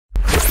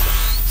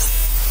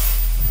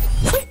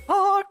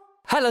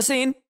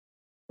Halocene.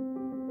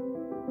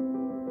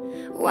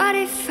 What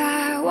if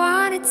I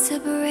wanted to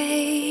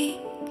break?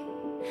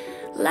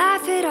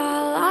 Laugh it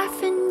all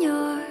off in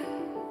your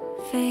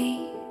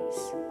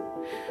face.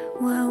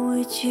 What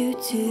would you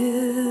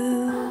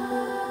do?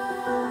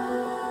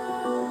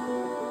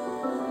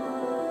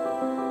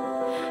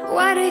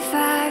 What if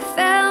I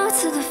fell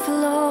to the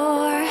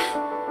floor?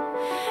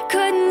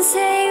 Couldn't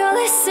say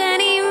less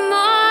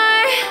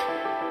anymore.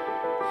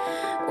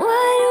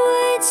 What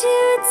would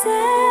you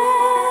do?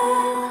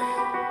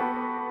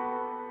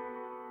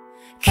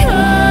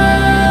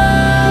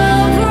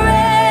 Come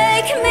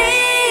break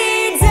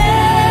me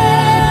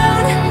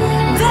down,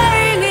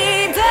 bury me,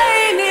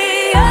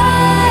 I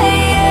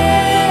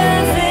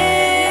am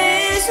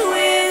finished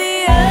with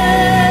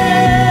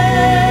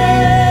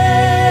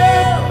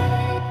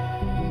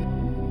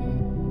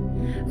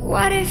you.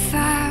 What if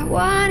I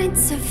wanted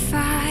to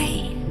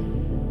fight,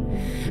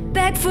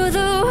 beg for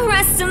the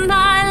rest of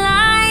my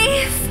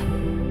life?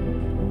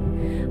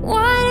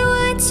 What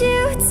would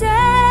you do?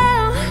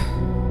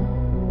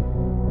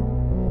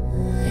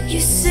 You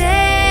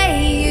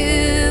say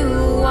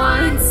you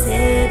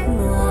wanted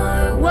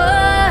more.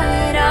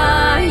 What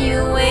are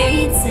you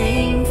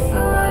waiting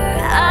for?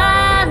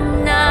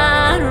 I'm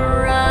not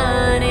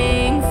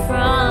running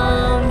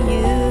from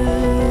you.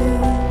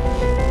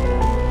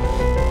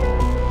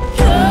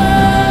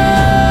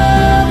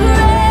 Come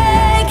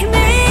break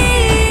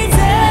me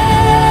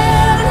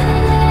down,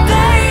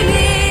 bury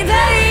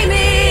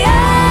me, I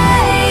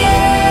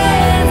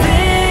am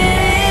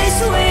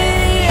finished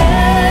with you.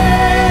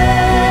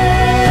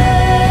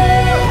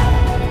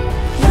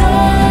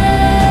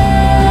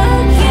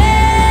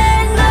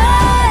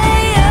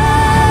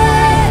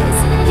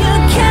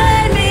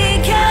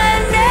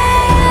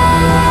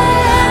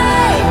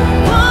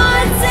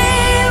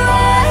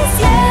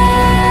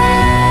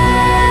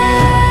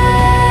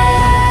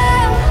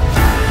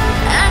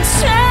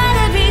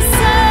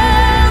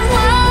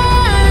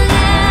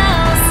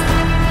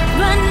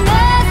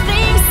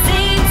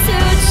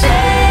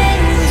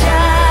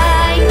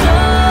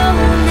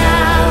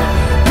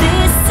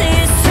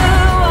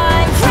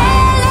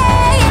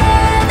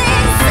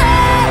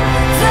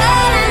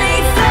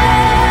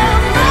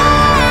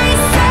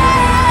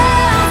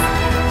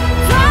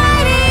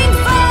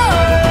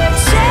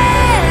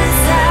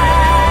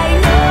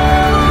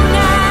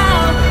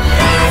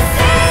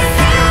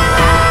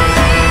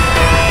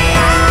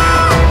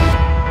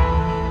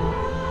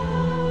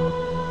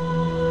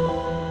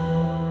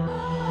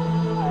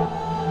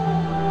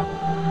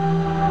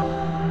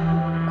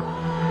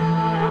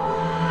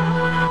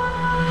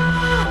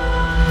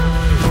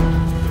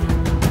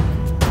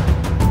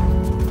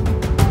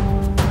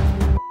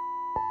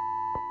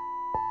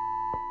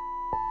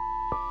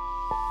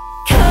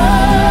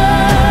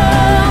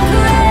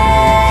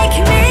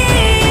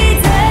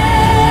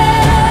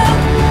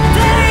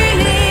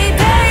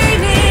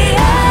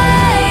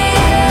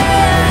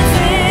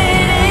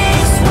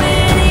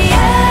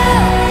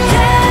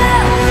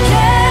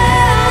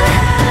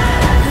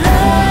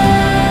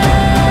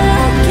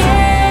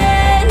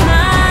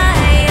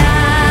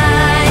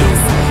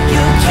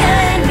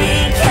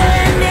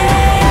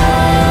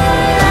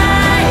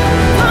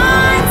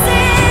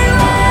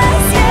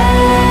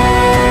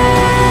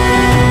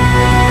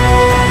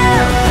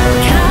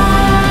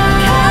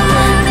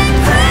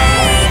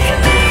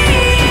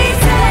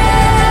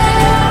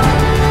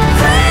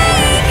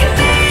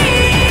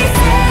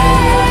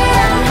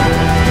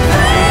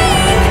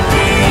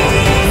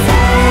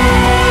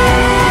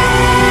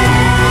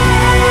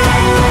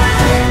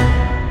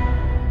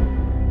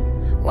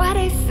 What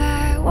if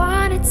I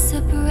wanted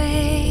to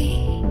break?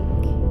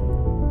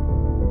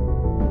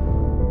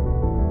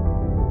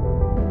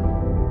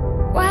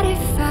 What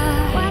if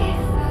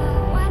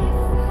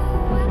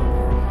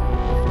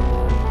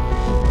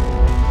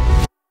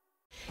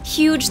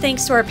Huge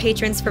thanks to our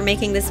patrons for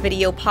making this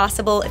video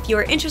possible. If you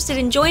are interested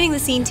in joining the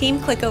Scene team,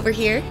 click over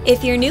here.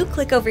 If you're new,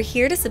 click over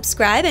here to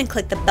subscribe and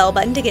click the bell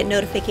button to get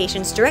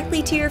notifications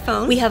directly to your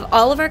phone. We have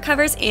all of our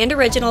covers and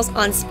originals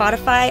on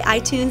Spotify,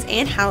 iTunes,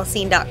 and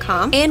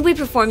Halocene.com. And we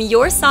perform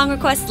your song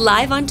requests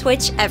live on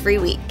Twitch every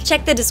week.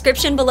 Check the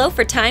description below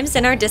for times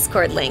and our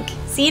Discord link.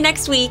 See you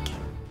next week!